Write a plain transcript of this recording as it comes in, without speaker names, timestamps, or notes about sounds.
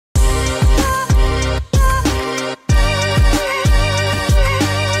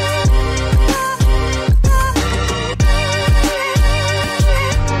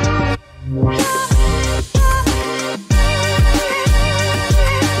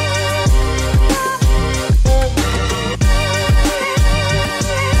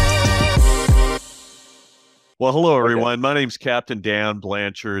Well, hello, Okay. everyone. My name's Captain Dan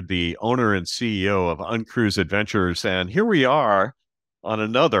Blanchard, the owner and CEO of UnCruise Adventures. And here we are on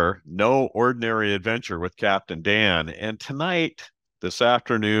another No Ordinary Adventure with Captain Dan. And tonight, this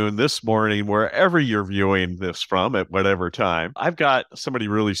afternoon, this morning, wherever you're viewing this from at whatever time, I've got somebody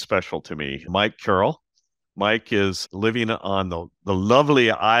really special to me, Mike Carroll. Mike is living on the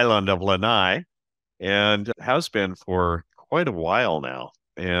lovely island of Lana'i and has been for quite a while now.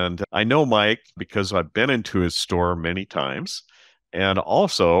 And I know Mike because I've been into his store many times. And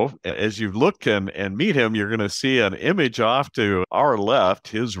also, as you look and meet him, you're going to see an image off to our left,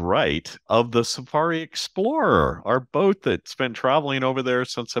 his right, of the Safari Explorer, our boat that's been traveling over there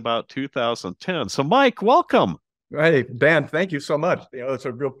since about 2010. So, Mike, welcome. Hey, Dan, thank you so much. It's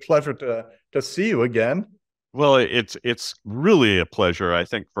a real pleasure to see you again. Well, it's really a pleasure, I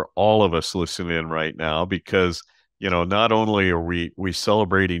think, for all of us listening in right now because, not only are we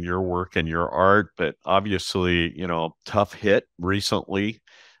celebrating your work and your art, but obviously, tough hit recently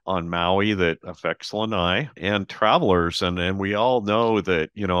on Maui that affects Lanai and travelers. And we all know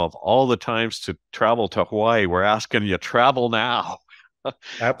that, of all the times to travel to Hawaii, we're asking you travel now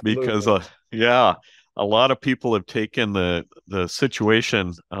because Absolutely. yeah, a lot of people have taken the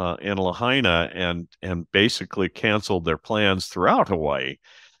situation in Lahaina and basically canceled their plans throughout Hawaii,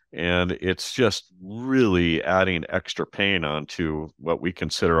 and it's just really adding extra pain onto what we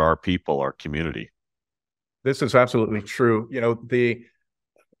consider our people, our community. This is absolutely true. The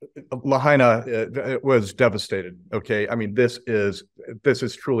Lahaina was devastated. Okay. I mean, this is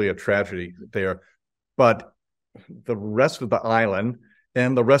truly a tragedy there. But the rest of the island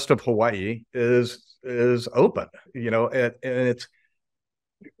and the rest of Hawaii is open, and it's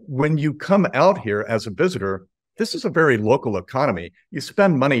when you come out here as a visitor, this is a very local economy. You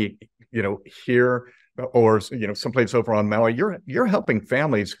spend money, here or someplace over on Maui. You're helping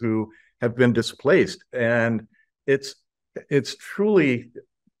families who have been displaced, and it's it's truly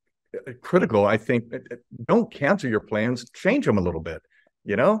critical. I think don't cancel your plans, change them a little bit.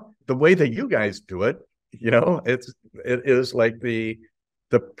 The way that you guys do it. It is like the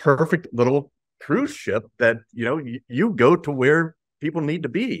perfect little cruise ship that you go to where people need to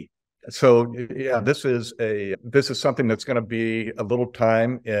be. So yeah, this is something that's going to be a little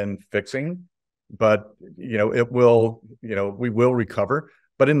time in fixing, but we will recover.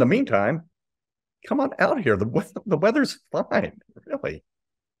 But in the meantime, come on out here. The weather's fine, really.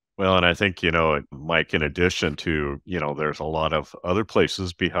 Well, and I think, Mike, in addition to, there's a lot of other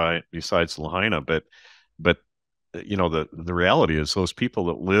places behind besides Lahaina, but the reality is those people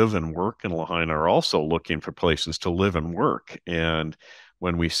that live and work in Lahaina are also looking for places to live and work. And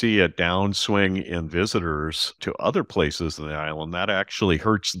when we see a downswing in visitors to other places in the island, that actually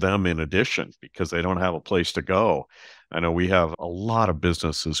hurts them in addition because they don't have a place to go. I know we have a lot of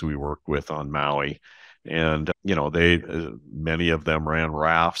businesses we work with on Maui, and they many of them ran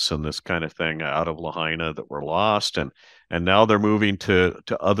rafts and this kind of thing out of Lahaina that were lost, and now they're moving to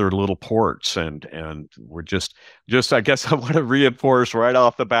other little ports, and we're just I guess I want to reinforce right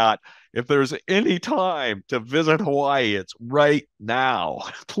off the bat, if there's any time to visit Hawaii, it's right now.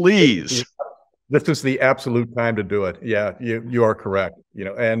 Please. This is the absolute time to do it. Yeah, you are correct.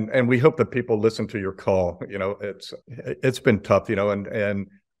 And we hope that people listen to your call. It's been tough. And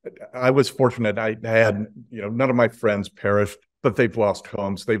I was fortunate. I had none of my friends perished, but they've lost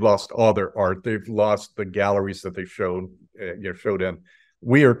homes. They've lost all their art. They've lost the galleries that they showed in.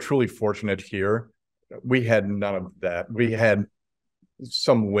 We are truly fortunate here. We had none of that. We had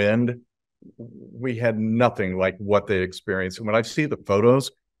some wind. We had nothing like what they experienced. And when I see the photos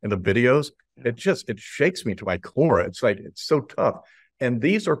and the videos, it shakes me to my core. It's like it's so tough. And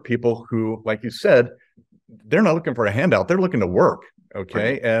these are people who, like you said, they're not looking for a handout. They're looking to work. Right.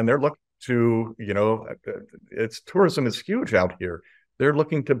 Okay. And they're looking to, it's tourism is huge out here. They're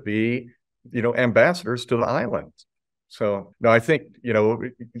looking to be, ambassadors to the islands. So no, I think,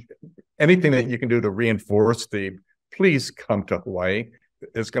 anything that you can do to reinforce the please come to Hawaii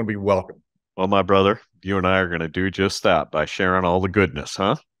is going to be welcome. Well, my brother, you and I are going to do just that by sharing all the goodness,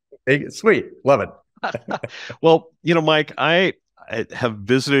 huh? Hey, sweet. Love it. Well, Mike, I have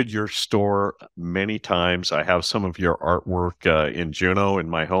visited your store many times. I have some of your artwork in Juneau in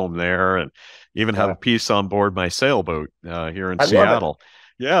my home there, and even have a Yeah. piece on board my sailboat here in I love it. Seattle.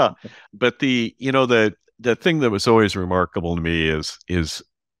 Yeah, but the thing that was always remarkable to me is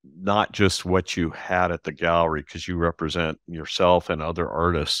not just what you had at the gallery because you represent yourself and other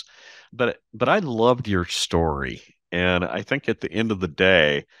artists, but I loved your story, and I think at the end of the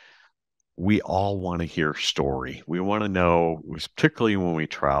day we all want to hear story. We want to know, particularly when we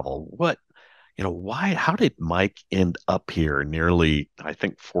travel, why, how did Mike end up here nearly, I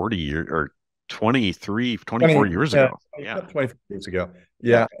think, 40 years or 23, 24 20, years yeah, ago. Yeah. 24 years ago.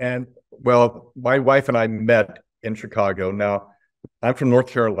 Yeah. Yeah. And well, my wife and I met in Chicago. Now, I'm from North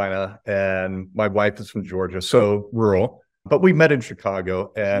Carolina and my wife is from Georgia, so rural. But we met in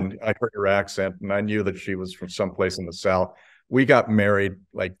Chicago and I heard her accent and I knew that she was from someplace in the South. We got married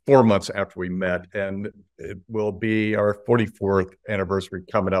like 4 months after we met, and it will be our 44th anniversary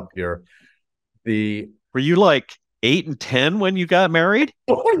coming up here. The Were you like 8 and 10 when you got married?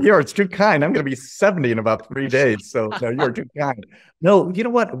 Oh, you're too kind. I'm going to be 70 in about 3 days. So no, you're too kind. No, you know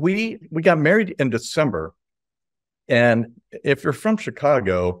what? We got married in December. And if you're from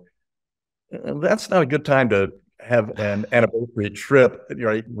Chicago, that's not a good time to have an anniversary trip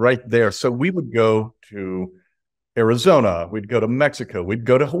right there. So we would go to Arizona, we'd go to Mexico, we'd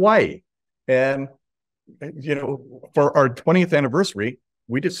go to Hawaii. And for our 20th anniversary,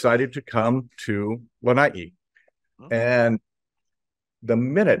 we decided to come to Lana'i. And the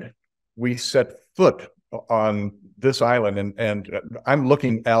minute we set foot on this island, and I'm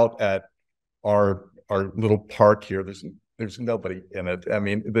looking out at our little park here. There's nobody in it. I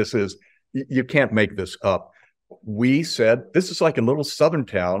mean, you can't make this up. We said this is like a little southern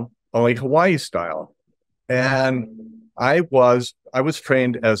town, only Hawaii style. And I was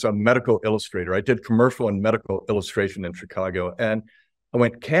trained as a medical illustrator. I did commercial and medical illustration in Chicago. And I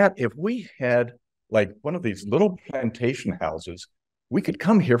went, Kat, if we had like one of these little plantation houses, we could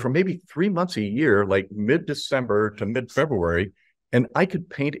come here for maybe 3 months a year, like mid-December to mid-February, and I could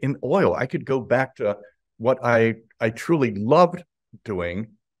paint in oil. I could go back to what I truly loved doing,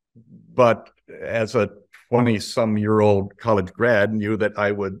 but as a 20-some-year-old college grad, knew that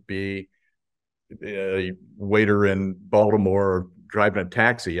I would be a waiter in Baltimore or driving a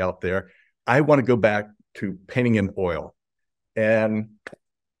taxi out there. I want to go back to painting in oil. And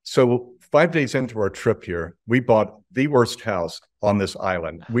so 5 days into our trip here, we bought the worst house on this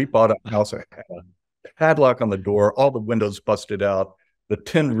island. We bought a house that had a padlock on the door, all the windows busted out, the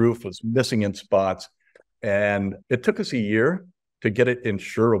tin roof was missing in spots. And it took us a year to get it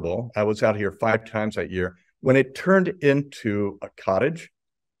insurable. I was out here 5 times that year. When it turned into a cottage,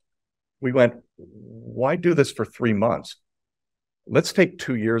 we went, why do this for 3 months? Let's take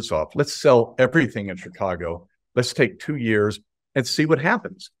 2 years off. Let's sell everything in Chicago. Let's take 2 years and see what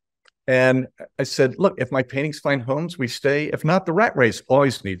happens. And I said, look, if my paintings find homes, we stay. If not, the rat race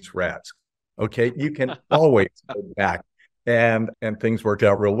always needs rats. Okay. You can always go back. And things worked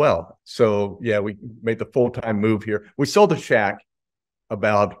out real well. So yeah, we made the full-time move here. We sold the shack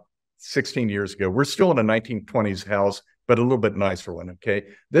about 16 years ago. We're still in a 1920s house, but a little bit nicer one. Okay.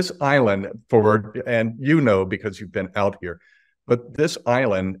 This island and because you've been out here, but this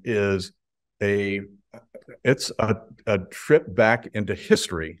island is it's a trip back into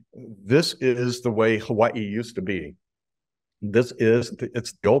history. This is the way Hawaii used to be. It's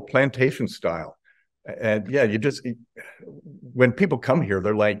the old plantation style. And yeah, when people come here,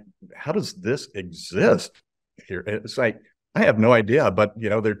 they're like, how does this exist here? It's like, I have no idea, but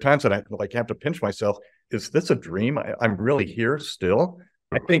there are times that I have to pinch myself. Is this a dream? I'm really here still.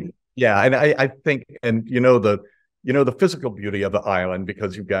 I think, yeah. And I think, and the physical beauty of the island,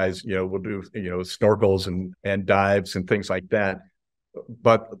 because you guys, will do, snorkels and dives and things like that.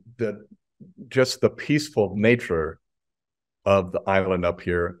 But just the peaceful nature of the island up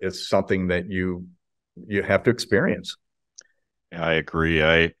here is something that you have to experience. I agree.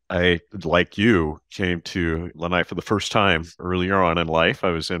 I like you came to Lanai for the first time earlier on in life.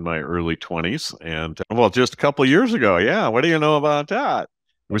 I was in my early 20s and just a couple of years ago. Yeah. What do you know about that?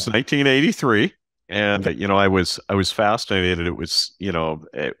 It was 1983. And I was fascinated. It was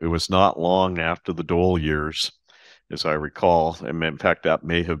it was not long after the Dole years, as I recall. And in fact, that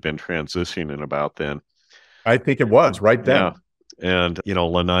may have been transitioning about then. I think it was right then. Yeah. And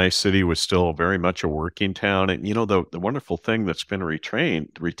Lanai City was still very much a working town. And the wonderful thing that's been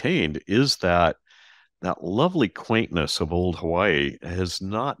retained is that lovely quaintness of old Hawaii has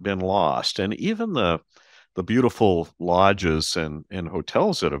not been lost. And even the beautiful lodges and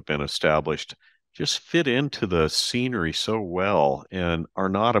hotels that have been established just fit into the scenery so well and are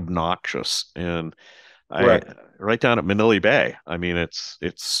not obnoxious. And right down at Manili Bay, I mean,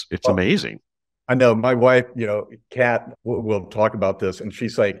 it's amazing. I know my wife, Kat, will talk about this, and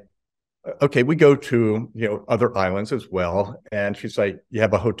she's like, okay, we go to, other islands as well. And she's like, you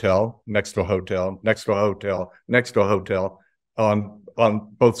have a hotel next to a hotel, next to a hotel, next to a hotel on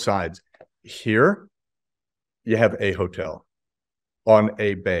both sides. Here, you have a hotel on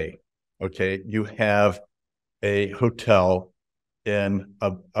a bay. Okay. You have a hotel in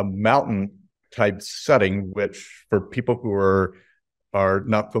a mountain type setting, which for people who are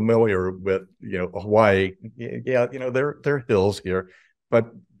not familiar with, Hawaii, yeah, there are hills here, but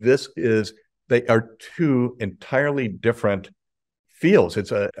this is they are two entirely different fields.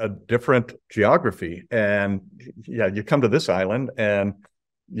 It's a different geography. And yeah, you come to this island and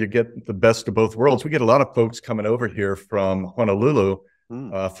you get the best of both worlds. We get a lot of folks coming over here from Honolulu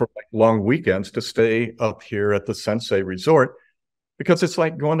for like long weekends to stay up here at the Sensei Resort because it's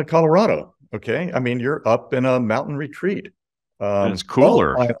like going to Colorado. Okay. I mean, you're up in a mountain retreat. And it's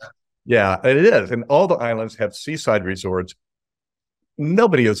cooler. Yeah, it is. And all the islands have seaside resorts.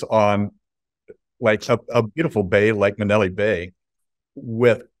 Nobody is on like a beautiful bay like Manele Bay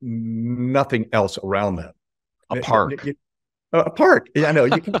with nothing else around them. A park. A park. Yeah, I know.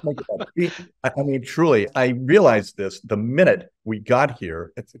 You can think about it. I mean, truly, I realized this the minute we got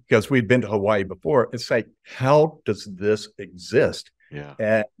here, because we'd been to Hawaii before. It's like, how does this exist? Yeah.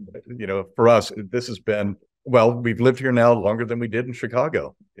 And, for us, this has been, well, we've lived here now longer than we did in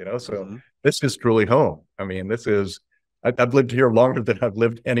Chicago, so this is truly home. I mean, I've lived here longer than I've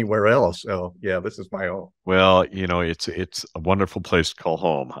lived anywhere else. So yeah, this is my home. Well, it's a wonderful place to call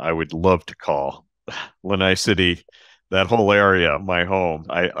home. I would love to call Lanai City, that whole area, my home.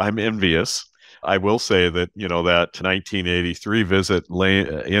 I'm envious. I will say that, that 1983 visit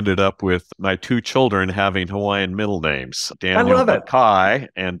ended up with my two children having Hawaiian middle names, Daniel Kai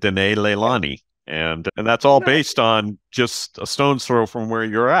and Dene Leilani. And that's all based on just a stone's throw from where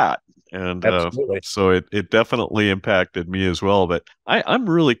you're at. And so it definitely impacted me as well. But I'm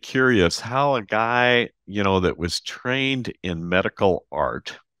really curious how a guy, that was trained in medical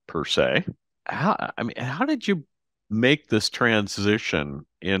art per se, how did you make this transition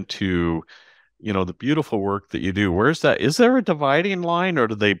into, the beautiful work that you do? Where's that? Is there a dividing line, or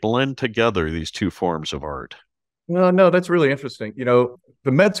do they blend together, these two forms of art? Well, no, that's really interesting.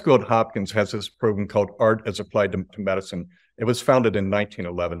 The med school at Hopkins has this program called Art as Applied to Medicine. It was founded in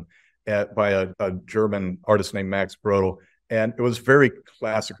 1911 by a German artist named Max Brodel. And it was very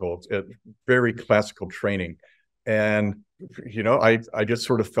classical training. And, I just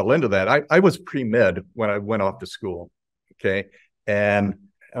sort of fell into that. I was pre-med when I went off to school. Okay. And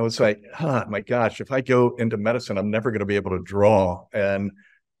I was like, my gosh, if I go into medicine, I'm never going to be able to draw. And,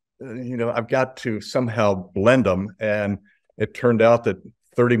 I've got to somehow blend them. And it turned out that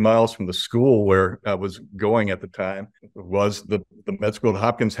 30 miles from the school where I was going at the time was the med school at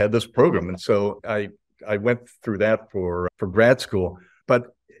Hopkins had this program. And so I went through that for grad school, but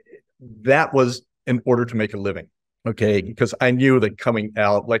that was in order to make a living. Okay. Because I knew that coming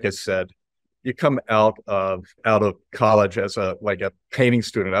out, like I said, you come out of college as a painting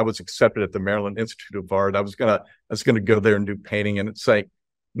student. I was accepted at the Maryland Institute of Art. I was gonna go there and do painting. And it's like,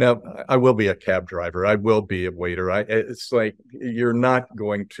 no, I will be a cab driver. I will be a waiter. It's like, you're not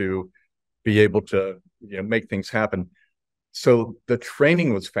going to be able to, make things happen. So the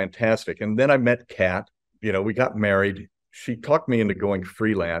training was fantastic. And then I met Kat, we got married. She talked me into going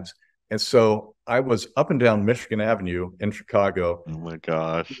freelance. And so I was up and down Michigan Avenue in Chicago. Oh my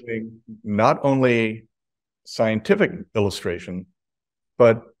gosh. Doing not only scientific illustration,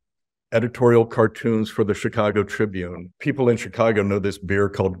 but editorial cartoons for the Chicago Tribune. People in Chicago know this beer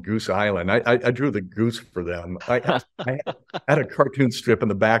called Goose Island. I drew the goose for them. I had a cartoon strip in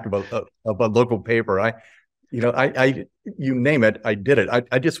the back of a local paper. You name it, I did it.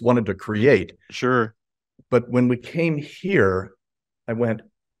 I just wanted to create. Sure. But when we came here, I went,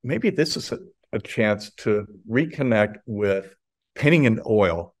 maybe this is a chance to reconnect with painting in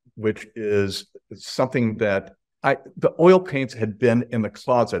oil, which is something that the oil paints had been in the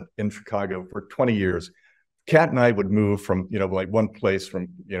closet in Chicago for 20 years. Kat and I would move from, one place from,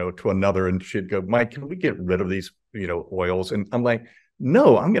 to another. And she'd go, Mike, can we get rid of these, oils? And I'm like,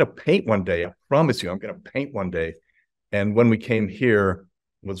 no, I'm going to paint one day. I promise you, I'm going to paint one day. And when we came here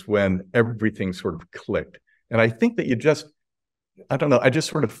was when everything sort of clicked. And I think that I don't know, I just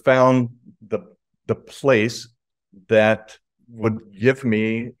sort of found the place that would give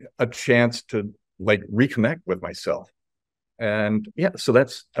me a chance to reconnect with myself. And yeah, so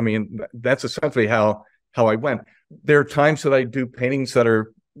that's essentially how I went. There are times that I do paintings that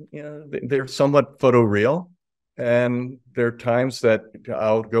are, they're somewhat photoreal, and there are times that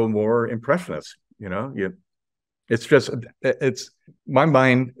I'll go more impressionist. It's just, my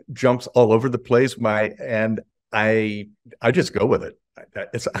mind jumps all over the place. I just go with it.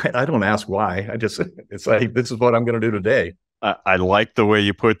 I don't ask why. It's like, this is what I'm going to do today. I like the way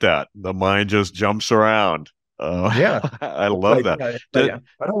you put that. The mind just jumps around. Yeah, I love that.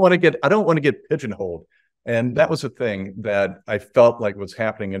 I don't want to get pigeonholed. And that was the thing that I felt like was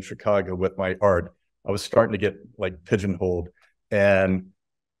happening in Chicago with my art. I was starting to get pigeonholed, and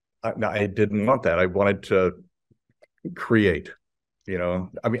I didn't want that. I wanted to create.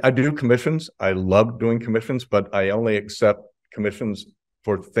 I do commissions. I love doing commissions, but I only accept commissions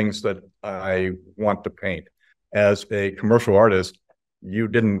for things that I want to paint. As a commercial artist, you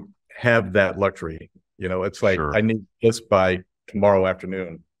didn't have that luxury. It's like, Sure. I need this by tomorrow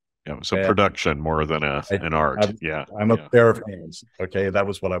afternoon. Yeah, it was a And production more than I, an art. I'm, Yeah. I'm a Yeah. pair of hands. Okay. That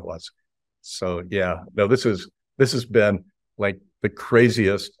was what I was. So yeah, no, this has been like the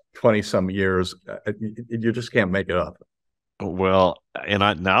craziest 20 some years. You just can't make it up. Well,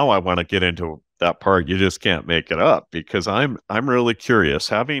 and now I want to get into that part. You just can't make it up because I'm really curious.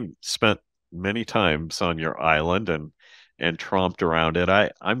 Having spent many times on your island and tromped around it,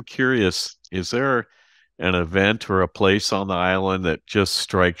 I'm curious, is there an event or a place on the island that just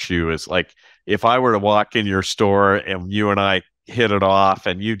strikes you as like if I were to walk in your store and you and I hit it off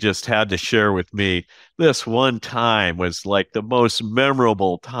and you just had to share with me this one time was like the most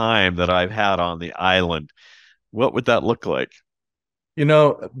memorable time that I've had on the island, what would that look like?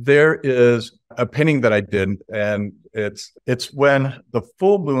 There is a painting that I did, and it's when the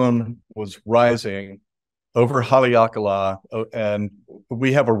full moon was rising over Haleakala, and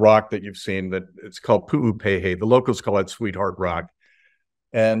we have a rock that you've seen that it's called Pu'upehe. The locals call it Sweetheart Rock,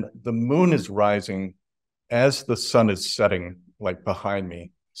 and the moon is rising as the sun is setting, like behind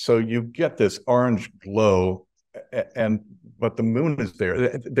me. So you get this orange glow, and but the moon is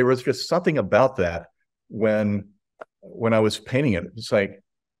there. There was just something about that when I was painting it. It's like,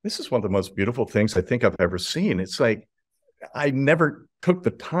 this is one of the most beautiful things I think I've ever seen. It's like I never took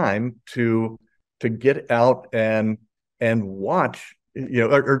the time to get out and watch,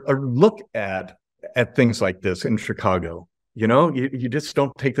 or look at things like this in Chicago. You just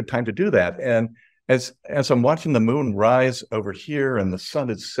don't take the time to do that. And as I'm watching the moon rise over here and the sun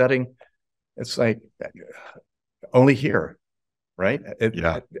is setting, it's like only here, right?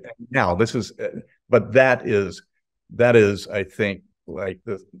 Yeah. Now this is, but that is, I think, like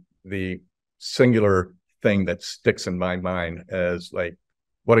the singular thing that sticks in my mind as like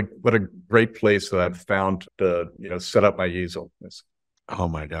what a great place that I've found to set up my easel. Oh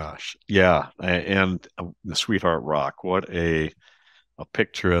my gosh. Yeah. And the Sweetheart Rock, what a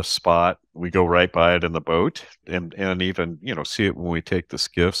picturesque spot. We go right by it in the boat and even, see it when we take the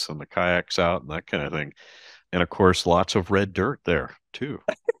skiffs and the kayaks out and that kind of thing. And of course, lots of red dirt there too.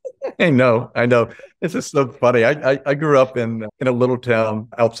 I know. This is so funny. I grew up in a little town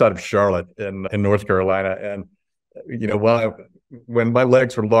outside of Charlotte in North Carolina, and when my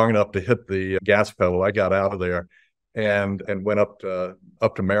legs were long enough to hit the gas pedal, I got out of there and went up to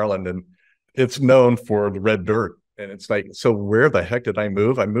Maryland, and it's known for the red dirt. And it's like, so where the heck did I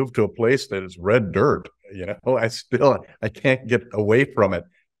move? I moved to a place that is red dirt. I can't get away from it,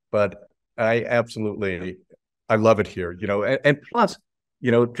 but I love it here. And plus,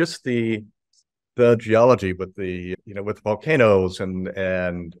 just the geology with with volcanoes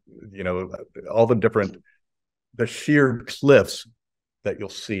and all the sheer cliffs that you'll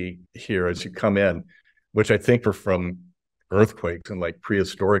see here as you come in, which I think are from earthquakes and like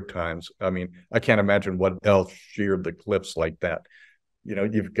prehistoric times. I mean, I can't imagine what else sheared the cliffs like that. You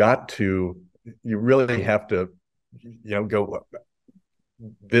really have to, go,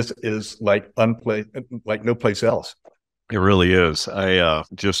 this is like like no place else. It really is. I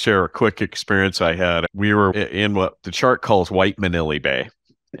just share a quick experience I had. We were in what the chart calls White Manili Bay.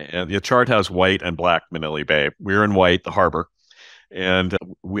 And the chart has white and black Manili Bay. We were in white, the harbor. And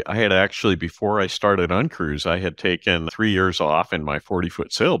I had actually, before I started UnCruise, I had taken 3 years off in my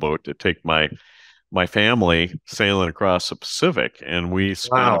 40-foot sailboat to take my family sailing across the Pacific. And we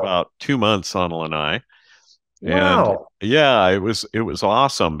spent Wow. about 2 months on Lanai. And Wow. yeah, it was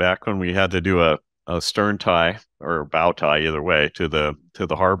awesome back when we had to do a stern tie or bow tie, either way, to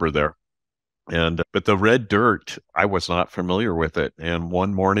the harbor there. And but the red dirt, I was not familiar with it. And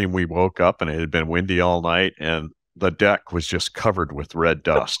one morning we woke up and it had been windy all night, and the deck was just covered with red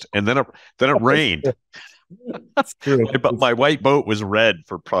dust. And then it rained. It's true. My white boat was red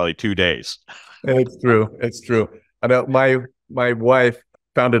for probably 2 days. It's true. It's true. I know my wife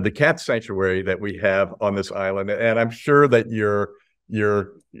founded the cat sanctuary that we have on this island, and I'm sure that your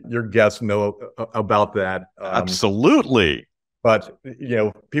guests know about that. Absolutely. But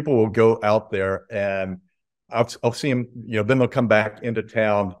people will go out there, and I'll see them. Then they'll come back into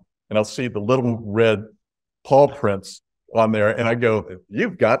town, and I'll see the little red paw prints on there, and I go,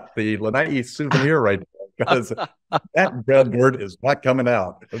 "You've got the Lana'i souvenir right there, because that red dirt is not coming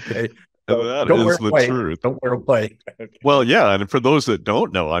out." Okay, so That don't wear is the white. truth. Don't wear white. Okay. Well, yeah, and for those that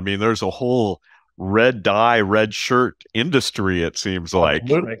don't know, I mean, there's a whole red dye, red shirt industry, it seems like.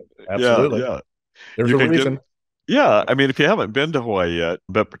 Absolutely, Yeah, absolutely. yeah. There's You a can get reason. Yeah, I mean, if you haven't been to Hawaii yet,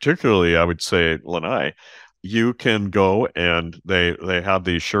 but particularly I would say Lanai, you can go and they have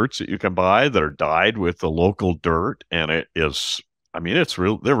these shirts that you can buy that are dyed with the local dirt, and it is I mean,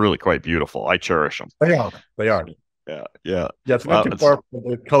 they're really quite beautiful. I cherish them. They are. They are. Yeah, yeah. Yeah, it's not Well, too far from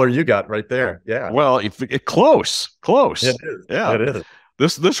the color you got right there. Yeah, close, it close. is. Yeah. It is.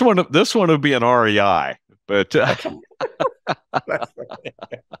 This one would be an REI, but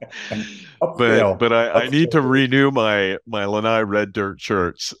Upscale. but I need to Upscale. renew my Lanai red dirt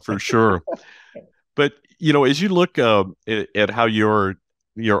shirts for sure. But as you look at how your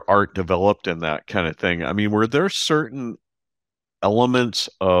art developed and that kind of thing, I mean, were there certain elements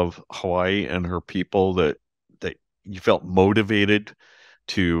of Hawaii and her people that you felt motivated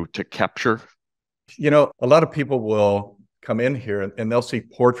to capture? A lot of people will come in here and they'll see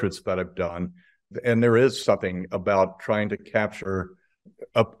portraits that I've done, and there is something about trying to capture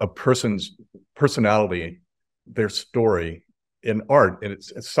a person's personality, their story in art, and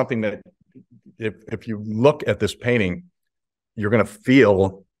it's something that if you look at this painting, you're going to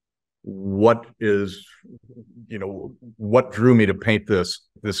feel what what drew me to paint this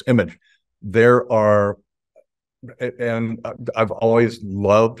image. There are, and I've always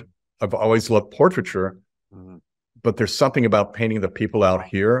loved portraiture, Mhm. but there's something about painting the people out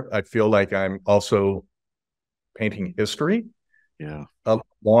here. I feel like I'm also painting history Yeah.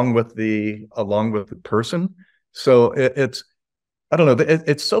 along with the person. So it's I don't know.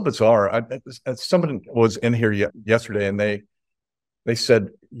 It's so bizarre. Someone was in here yesterday, and they said,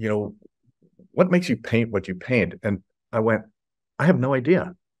 what makes you paint what you paint? And I went, I have no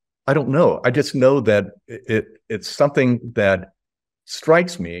idea. I don't know. I just know that it's something that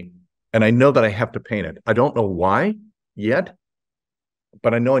strikes me, and I know that I have to paint it. I don't know why yet,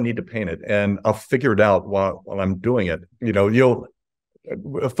 but I know I need to paint it, and I'll figure it out while I'm doing it.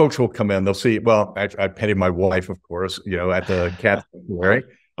 Folks will come in, they'll see, well, I painted my wife, of course, at the cat sanctuary.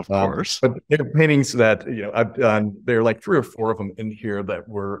 Of course. But there are paintings that, I've done, there are like 3 or 4 of them in here that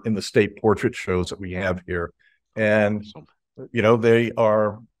were in the state portrait shows that we have here. And, they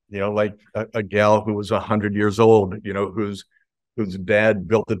are, like a gal who was 100 years old, whose dad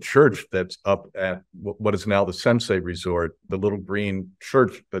built the church that's up at what is now the Sensei Resort, the little green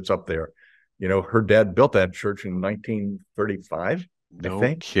church that's up there. Her dad built that church in 1935. I No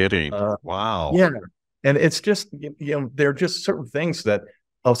think. kidding. Wow. Yeah. And it's just, there are just certain things that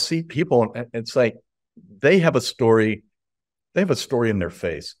I'll see people, and it's like they have a story. They have a story in their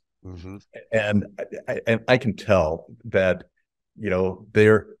face. Hmm. And I can tell that,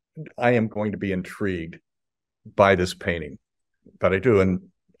 I am going to be intrigued by this painting. But I do. And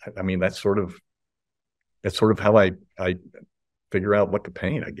I mean, that's sort of how I figure out what to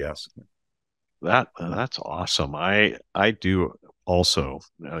paint, I guess. That's awesome. I do also,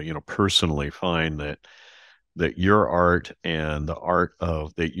 personally find that your art and the art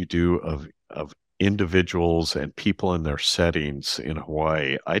of that you do of individuals and people in their settings in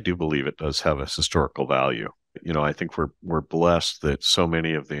Hawaii, I do believe it does have a historical value. I think we're blessed that so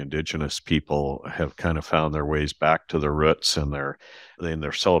many of the indigenous people have kind of found their ways back to their roots and in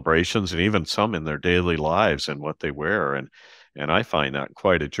their celebrations, and even some in their daily lives and what they wear. And I find that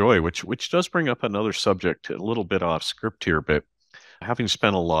quite a joy, which does bring up another subject a little bit off script here, but having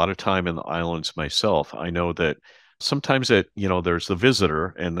spent a lot of time in the islands myself, I know that sometimes there's the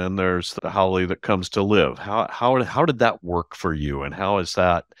visitor and then there's the haole that comes to live. How did that work for you, and how has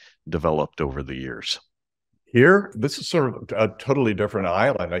that developed over the years? Here, this is sort of a totally different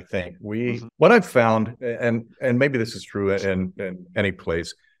island. I think Hmm. what I've found, and maybe this is true in any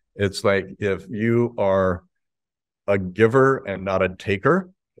place, it's like if you are a giver and not a taker,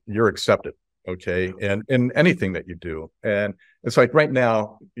 you're accepted. Okay. And in anything that you do. And it's like right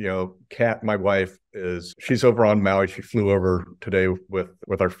now, Kat, my wife, she's over on Maui. She flew over today with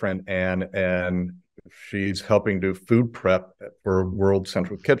our friend Anne, and she's helping do food prep for World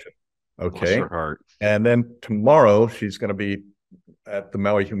Central Kitchen. Bless Okay. her heart. And then tomorrow she's going to be at the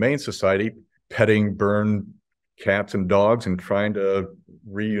Maui Humane Society petting burned cats and dogs and trying to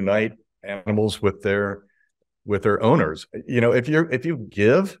reunite animals with their owners. If you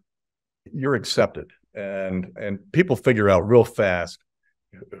give, you're accepted, and people figure out real fast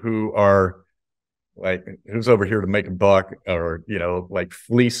who are like who's over here to make a buck, or like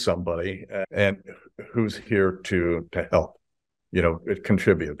fleece somebody, and who's here to help,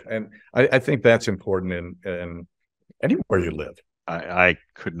 contribute. And I think that's important in anywhere you live. I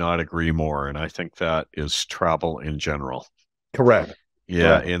could not agree more, and I think that is travel in general. Correct.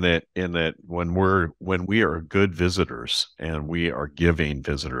 Yeah, Correct. in that when we are good visitors and we are giving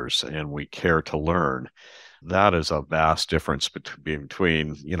visitors and we care to learn, that is a vast difference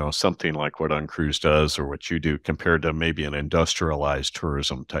between, something like what UnCruise does or what you do compared to maybe an industrialized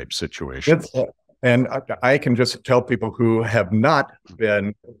tourism type situation. It's and I can just tell people who have not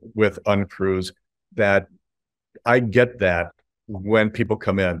been with UnCruise that I get that when people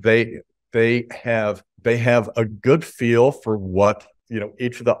come in. They have a good feel for what,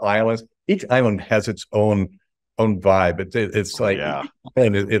 each of the islands. Each island has its own vibe. It's Oh, like, yeah.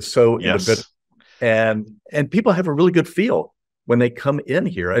 and it's so individual, Yes. and people have a really good feel when they come in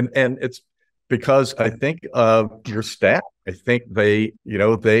here, and it's because I think of your staff. I think they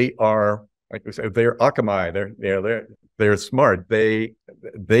are, like we said, they're akamai. They're smart. They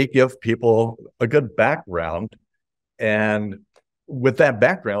give people a good background, and with that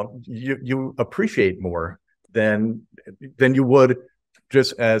background, you appreciate more than you would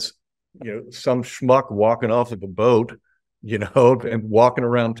just as some schmuck walking off of a boat, and walking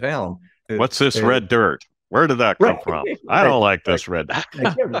around town. What's this red dirt? Where did that come Right, from? I right, don't like right. this red.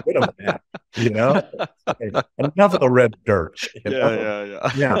 Like, get rid of that, you know. Enough of the red dirt, Yeah,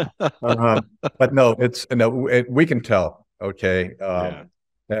 yeah, Yeah, yeah. but no, we can tell. Okay, Yeah.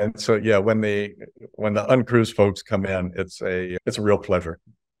 and so yeah, when the uncruise folks come in, it's a real pleasure.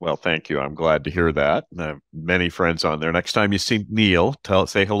 Well, thank you. I'm glad to hear that. I have many friends on there. Next time you see Neil,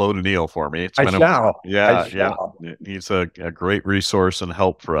 say hello to Neil for me. It's I been a shall. I yeah, yeah. shall. He's a great resource and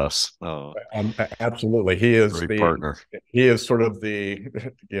help for us. Absolutely. He is sort of the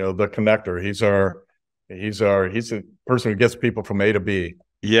the connector. He's the person who gets people from A to B.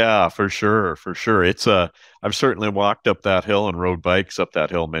 Yeah, for sure, for sure. I've certainly walked up that hill and rode bikes up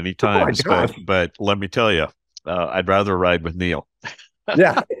that hill many Oh my times, but gosh. let me tell you, I'd rather ride with Neil.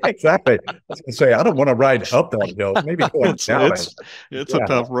 Yeah, exactly. I was gonna say I don't want to ride up that hill. Maybe going It's down it. it's it's a Yeah,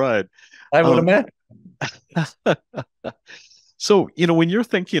 tough ride. I would Um, imagine. so, when you're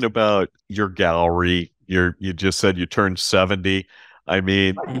thinking about your gallery, you just said you turned 70. I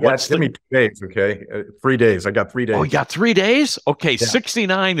mean, Yeah, what's give the me 2 days, okay? 3 days. I got three Oh, you days. got 3 days? Okay, Yeah,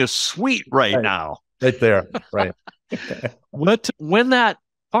 69 is sweet right right, now. right there. Right, When that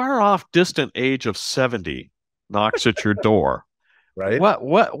far off distant age of 70 knocks at your door, right,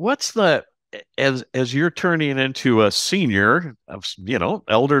 what's the as you're turning into a senior,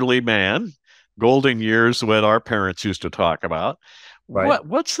 elderly man, golden years, what our parents used to talk about. right.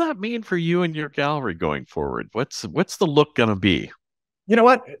 What's that mean for you and your gallery going forward? What's the look going to be? You know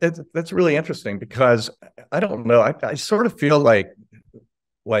what? That's really interesting because I don't know. I sort of feel like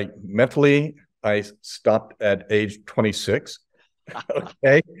mentally I stopped at age 26.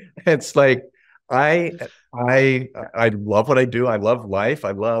 Okay. It's like I I love what I do. I love life.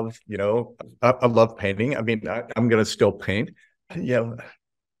 I love, I love painting. I mean, I'm gonna still paint. You know,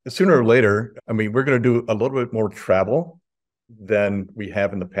 sooner or later, I mean, we're gonna do a little bit more travel than we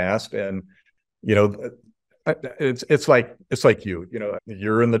have in the past. And, you know, it's like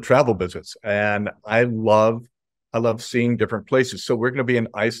you're in the travel business, and I love seeing different places. So we're going to be in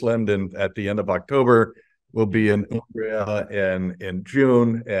Iceland, and at the end of October, we'll be in Umbria in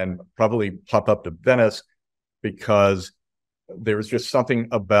June, and probably pop up to Venice because there's just something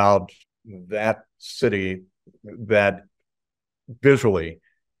about that city that visually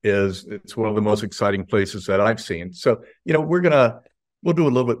it's one of the most exciting places that I've seen. So we'll do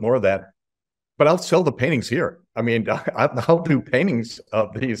a little bit more of that, but I'll sell the paintings here. I mean, I'll do paintings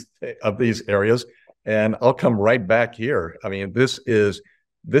of these areas, and I'll come right back here. I mean, this is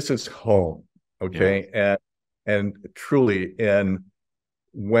home, Yeah. okay? And truly, and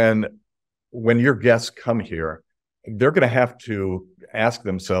when your guests come here, they're going to have to ask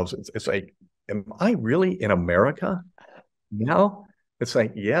themselves, it's like, am I really in America now? It's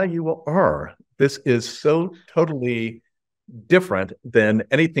like, yeah, you are. This is so totally different than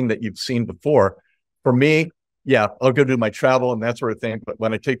anything that you've seen before. For me, yeah, I'll go do my travel and that sort of thing. But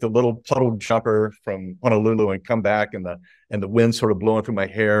when I take the little puddle jumper from Honolulu and come back, and the wind sort of blowing through my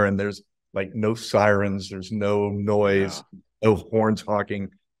hair, and there's like no sirens, there's no Yeah. noise, no horns honking.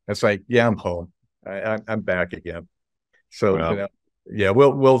 It's like, yeah, I'm home. I'm back again. So Well, yeah,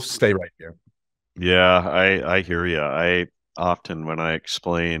 we'll stay right here. yeah, I hear you. I often when I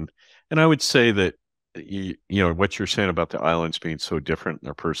explain, and I would say that what you're saying about the islands being so different in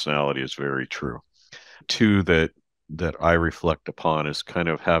their personality is very true. Two that I reflect upon is kind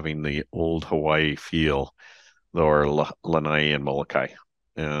of having the old Hawaii feel, or Lana'i and Molokai,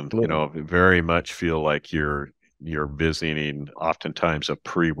 and Absolutely. very much feel like you're visiting oftentimes a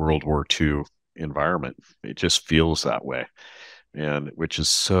pre-World War II environment. It just feels that way, and which is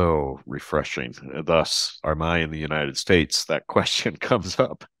so refreshing. Thus, am I in the United States? That question comes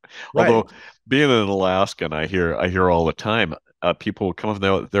up. Right. Although being an Alaskan, I hear all the time people come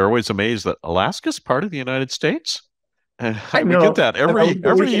up, they're always amazed that Alaska's part of the United States. And I we get know. that I was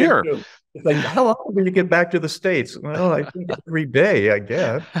every thinking it year. too. It's like, how often do you get back to the States? Well, I think every day, I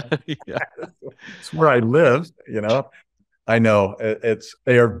guess. Yeah. It's where I live. I know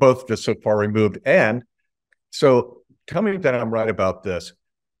they are both just so far removed. And so tell me that I'm right about this.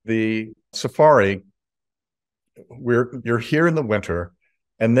 The safari, you're here in the winter,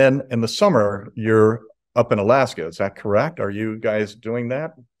 and then in the summer you're up in Alaska. Is that correct? Are you guys doing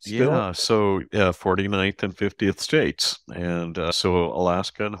that still? Yeah, so 49th and 50th states. And so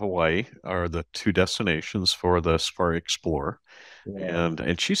Alaska and Hawaii are the two destinations for the Safari Explorer. Yeah.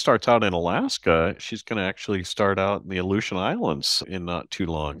 And she starts out in Alaska. She's going to actually start out in the Aleutian Islands in not too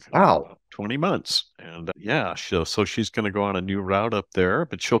long, Wow. 20 months. And yeah, so she's going to go on a new route up there,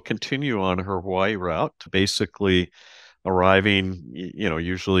 but she'll continue on her Hawaii route, basically arriving,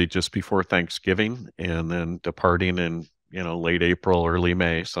 usually just before Thanksgiving and then departing in, late April, early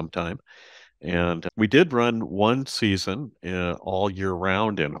May sometime. And we did run one season all year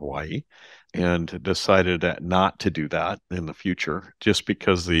round in Hawaii and decided not to do that in the future just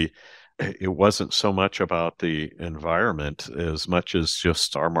because it wasn't so much about the environment as much as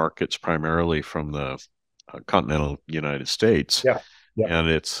just our markets primarily from the continental United States. Yeah. Yeah. And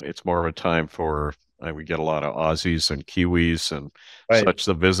it's more of a time for we get a lot of Aussies and Kiwis and Right. such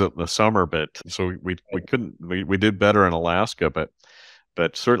to visit in the summer, but so we couldn't we did better in Alaska, but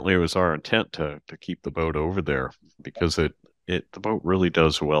certainly it was our intent to keep the boat over there because the boat really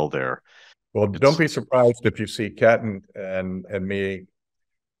does well there. Well, don't It's be surprised if you see Kat and me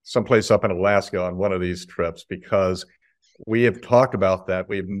someplace up in Alaska on one of these trips, because we have talked about that.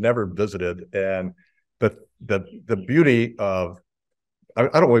 We've never visited, and the beauty of,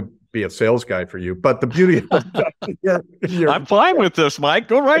 I don't want to be a sales guy for you, but the beauty of I'm fine with this, Mike.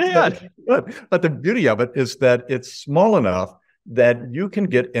 Go right ahead. but the beauty of it is that it's small enough that you can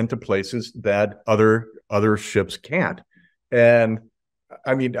get into places that other ships can't. And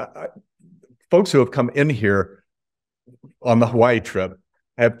I mean, folks who have come in here on the Hawaii trip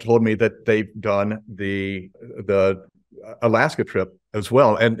have told me that they've done the Alaska trip as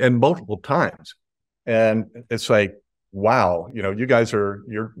well, and multiple times. And it's like, wow, you guys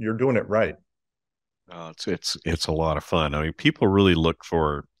you're doing it right. It's a lot of fun. I mean, people really look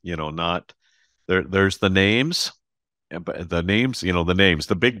for, not there's the names, but the names,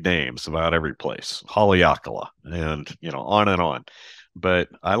 the big names about every place, Haleakala and, on and on. But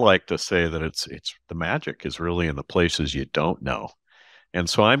I like to say that it's the magic is really in the places you don't know. And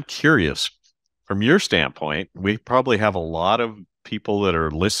so I'm curious, from your standpoint, we probably have a lot of people that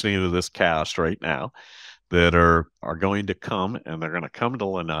are listening to this cast right now that are going to come, and they're going to come to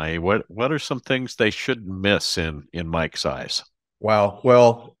Lana'i. What are some things they shouldn't miss in Mike's eyes? Wow.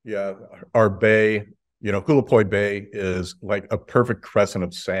 Well, yeah, our bay, Hula Point Bay is like a perfect crescent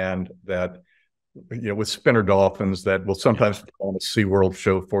of sand that, with spinner dolphins that will sometimes put on a SeaWorld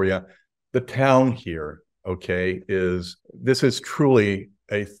show for you. The town here, okay, this is truly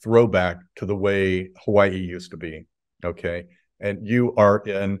a throwback to the way Hawaii used to be. Okay. And you're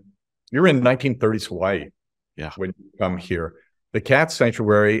in 1930s Hawaii. Yeah. When you come here. The cat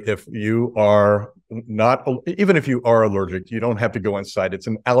sanctuary, if you are not, even if you are allergic, you don't have to go inside. It's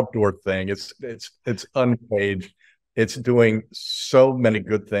an outdoor thing. It's uncaged. It's doing so many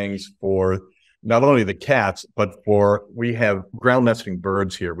good things for not only the cats, but we have ground nesting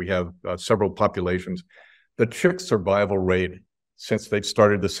birds here. We have several populations. The chick survival rate since they've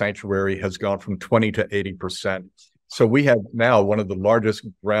started the sanctuary has gone from 20 to 80%. So we have now one of the largest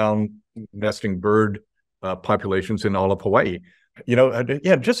ground nesting bird populations in all of Hawaii.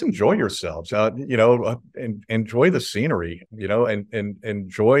 Just enjoy yourselves. And enjoy the scenery. And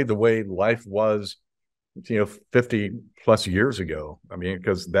enjoy the way life was, 50 plus years ago. I mean,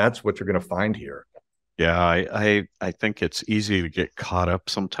 because that's what you're going to find here. Yeah, I think it's easy to get caught up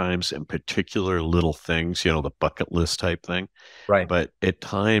sometimes in particular little things, the bucket list type thing. Right. But at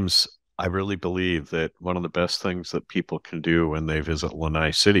times, I really believe that one of the best things that people can do when they visit Lanai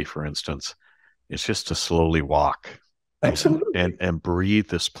City, for instance, is just to slowly walk Absolutely. and breathe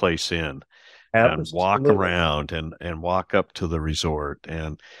this place in and walk Absolutely. around and walk up to the resort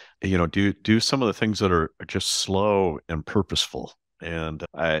and do some of the things that are just slow and purposeful. And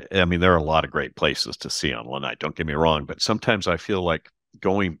I mean, there are a lot of great places to see on Lanai, don't get me wrong, but sometimes I feel like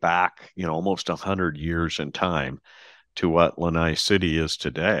going back, almost 100 years in time to what Lanai City is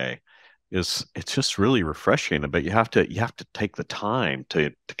today it's just really refreshing. But you have to take the time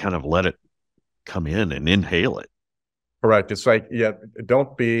to kind of let it come in and inhale it. Correct. It's like, yeah,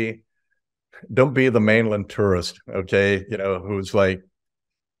 don't be the mainland tourist, okay? Who's like,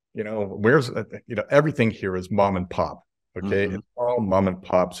 where's, everything here is mom and pop, okay? Mm-hmm. It's all mom and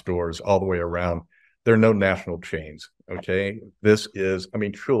pop stores all the way around. There are no national chains, okay? This is, I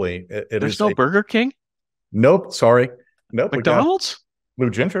mean, truly, There's no Burger King? Nope, sorry. Nope. McDonald's? Blue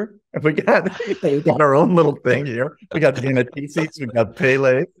Ginger. We got our own little thing here. We got Danatisis, we got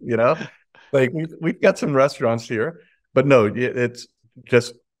Pele, like we've got some restaurants here. But no, it's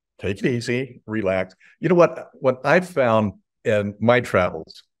just take it easy, relax. You know what I've found in my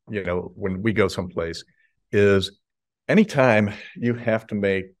travels, when we go someplace, is anytime you have to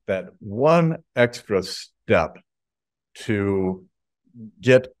make that one extra step to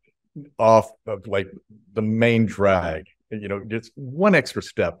get off of like the main drag, just one extra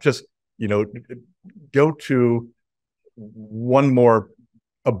step, just, go to one more,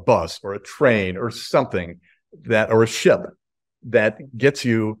 a bus or a train or something or a ship that gets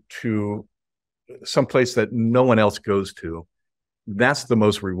you to someplace that no one else goes to. That's the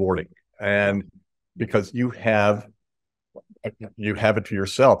most rewarding. And because you have it to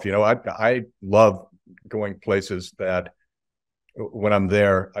yourself. I love going places that when I'm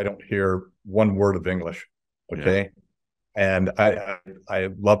there, I don't hear one word of English. Okay. Yeah. And I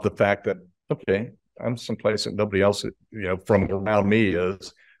love the fact that, okay, I'm someplace that nobody else, from around me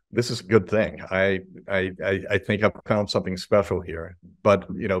is. This is a good thing. I think I've found something special here. But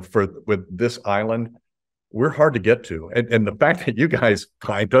with this island, we're hard to get to, and the fact that you guys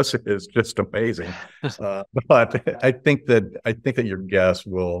find us is just amazing. But I think that your guests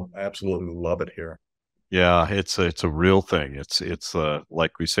will absolutely love it here. Yeah, it's a real thing. It's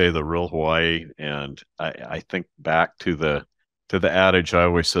like we say, the real Hawaii. And I think back to the adage I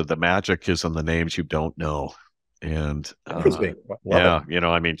always said, the magic is in the names you don't know. And yeah,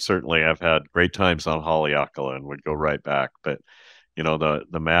 I mean, certainly I've had great times on Haleakala and would go right back. But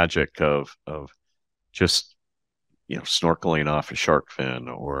the magic of just snorkeling off a shark fin,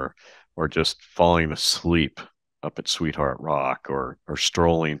 or just falling asleep up at Sweetheart Rock, or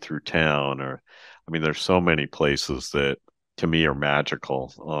strolling through town, or I mean, there's so many places that to me are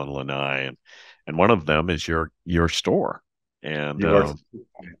magical on Lana'i, and one of them is your store. And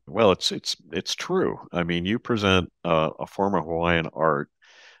well, it's true. I mean, you present a form of Hawaiian art,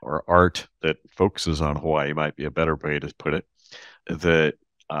 or art that focuses on Hawaii, might be a better way to put it, that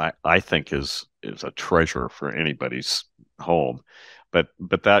I think is a treasure for anybody's home. But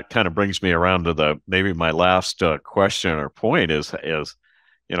that kind of brings me around to maybe my last question or point is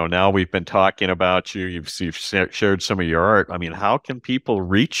now we've been talking about you. You've shared some of your art. I mean, how can people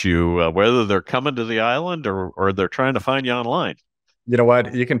reach you, whether they're coming to the island or they're trying to find you online? You know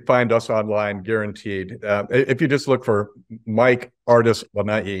what? You can find us online, guaranteed. If you just look for Mike Artist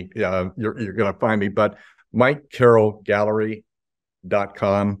Lana'i, you're going to find me. But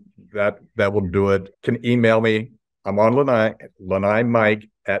MikeCarrollGallery.com, that will do it. Can email me. I'm on Lana'i Mike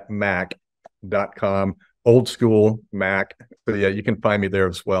at mac.com. Old school Mac. So yeah, you can find me there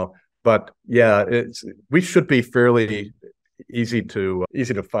as well. But yeah, we should be fairly easy to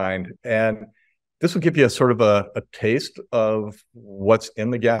find. And this will give you a sort of a taste of what's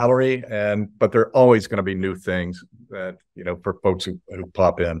in the gallery. But there are always going to be new things that, for folks who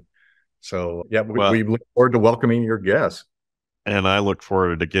pop in. So yeah, we look forward to welcoming your guests. And I look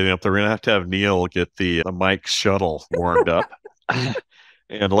forward to getting up there. We're going to have Neil get the Mike shuttle warmed up.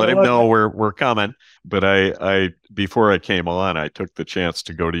 And let him know we're coming. But I before I came on, I took the chance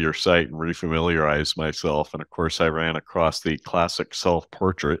to go to your site and refamiliarize myself. And of course, I ran across the classic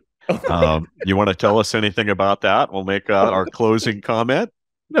self-portrait. You want to tell us anything about that? We'll make our closing comment.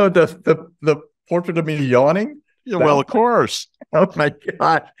 No, the portrait of me yawning. Yeah, well, of course. Oh my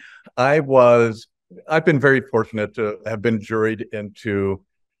God, I've been very fortunate to have been juried into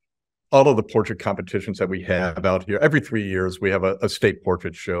all of the portrait competitions that we have out here. Every 3 years, we have a state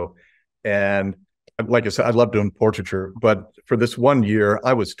portrait show. And like I said, I love doing portraiture. But for this 1 year,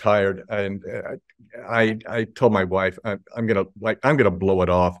 I was tired. And I told my wife, I'm gonna blow it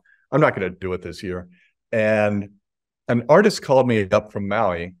off. I'm not gonna do it this year. And an artist called me up from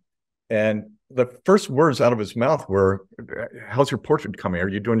Maui. And the first words out of his mouth were, "How's your portrait coming? Are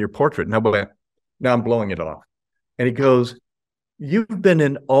you doing your portrait?" And I went, "No, I'm blowing it off." And he goes, "You've been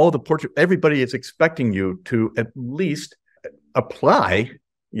in all the portrait. Everybody is expecting you to at least apply,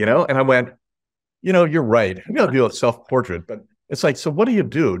 And I went, you're right. I'm going to do a self-portrait, but it's like, so what do you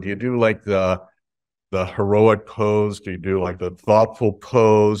do? Do you do like the heroic pose? Do you do like the thoughtful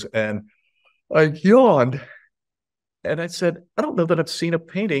pose? And I yawned, and I said, I don't know that I've seen a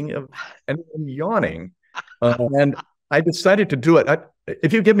painting of anyone yawning. And I decided to do it.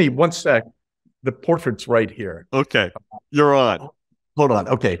 If you give me 1 sec. The portrait's right here. Okay, you're on. Hold on.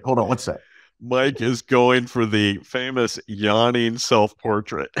 Okay, hold on 1 sec. Mike is going for the famous yawning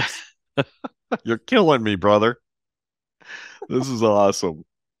self-portrait. You're killing me, brother. This is awesome.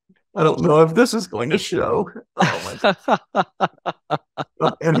 I don't know if this is going to show. Oh my.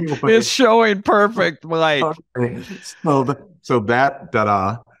 Anyway. It's showing perfect, Mike. Okay. So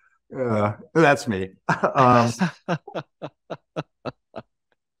that's me.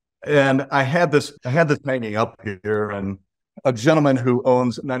 And I had this hanging up here, and a gentleman who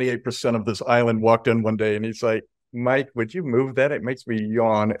owns 98% of this island walked in one day, and he's like, Mike, would you move that? It makes me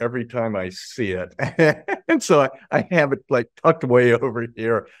yawn every time I see it. And so I have it like tucked away over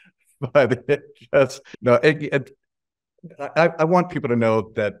here. But it just, no, I want people to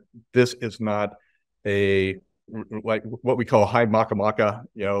know that this is not a, like what we call high maka maka,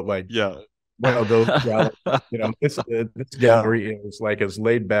 like Yeah. one of those galleries. This gallery is like as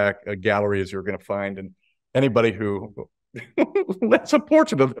laid back a gallery as you're going to find, and anybody who lets a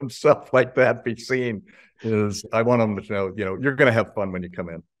portrait of himself like that be seen is, I want them to know, you're going to have fun when you come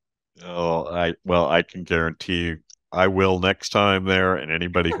in. Oh, I can guarantee you I will next time there, and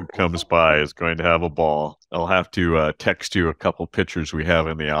anybody who comes by is going to have a ball. I'll have to text you a couple pictures we have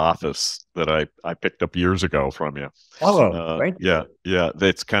in the office that I picked up years ago from you. Oh, thank Yeah, you. yeah,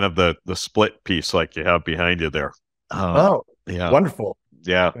 it's kind of the split piece like you have behind you there. Oh, Yeah, wonderful.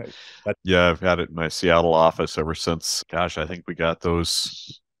 yeah, But, yeah. I've had it in my Seattle office ever since. Gosh, I think we got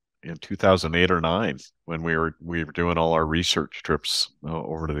those in 2008 or nine when we were doing all our research trips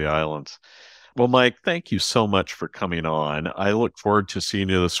over to the islands. Well, Mike, thank you so much for coming on. I look forward to seeing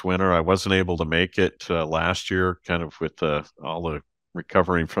you this winter. I wasn't able to make it last year, kind of with all the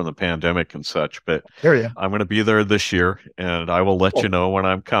recovering from the pandemic and such, but here you. I'm going to be there this year, and I will let you Cool. know when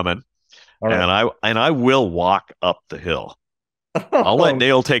I'm coming. All right. And I will walk up the hill. I'll let Oh,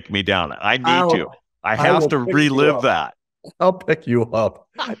 Dale take me down. I need to. I'll, I I have will to pick you relive up. that. I'll pick you up.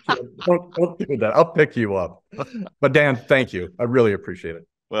 Don't do that. I'll pick you up. But Dan, thank you. I really appreciate it.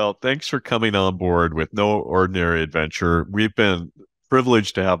 Well, thanks for coming on board with No Ordinary Adventure. We've been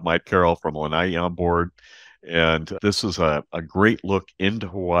privileged to have Mike Carroll from Lana'i on board. And this is a great look into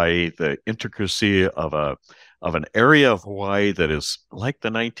Hawaii, the intricacy of an area of Hawaii that is like the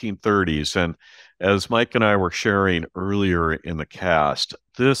 1930s. And as Mike and I were sharing earlier in the cast,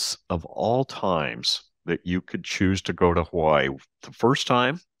 this of all times that you could choose to go to Hawaii, the first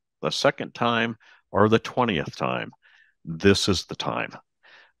time, the second time, or the 20th time, this is the time.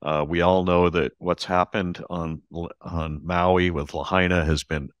 We all know that what's happened on Maui with Lahaina has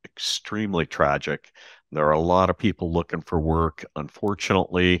been extremely tragic. There are a lot of people looking for work.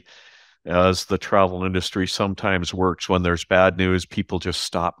 Unfortunately, as the travel industry sometimes works, when there's bad news, people just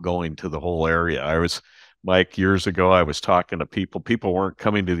stop going to the whole area. Mike, years ago, I was talking to people. People weren't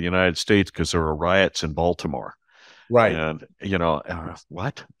coming to the United States because there were riots in Baltimore. Right. And,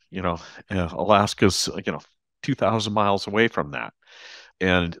 what? Alaska's, 2,000 miles away from that.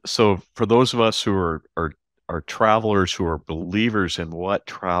 And so for those of us who are travelers who are believers in what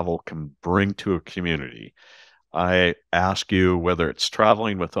travel can bring to a community, I ask you, whether it's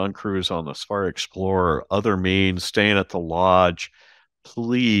traveling with UnCruise on the Safari Explorer or other means, staying at the lodge,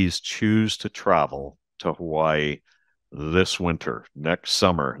 please choose to travel to Hawaii this winter, next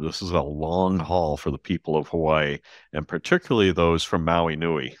summer. This is a long haul for the people of Hawaii, and particularly those from Maui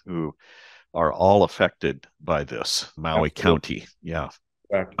Nui, who are all affected by this. Maui Absolutely. County. Yeah.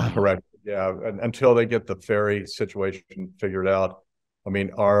 Correct. Correct. Yeah. Until they get the ferry situation figured out, I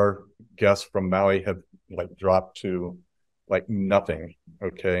mean, our guests from Maui have like dropped to like nothing.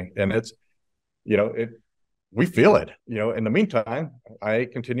 Okay. And it's, we feel it. In the meantime, I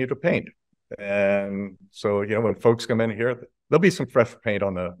continue to paint. And so, when folks come in here, there'll be some fresh paint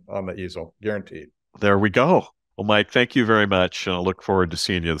on the easel, guaranteed. There we go. Well, Mike, thank you very much. And I look forward to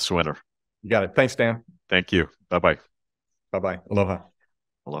seeing you this winter. You got it. Thanks, Dan. Thank you. Bye bye. Bye bye. Aloha.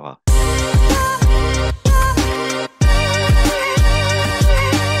 Aloha.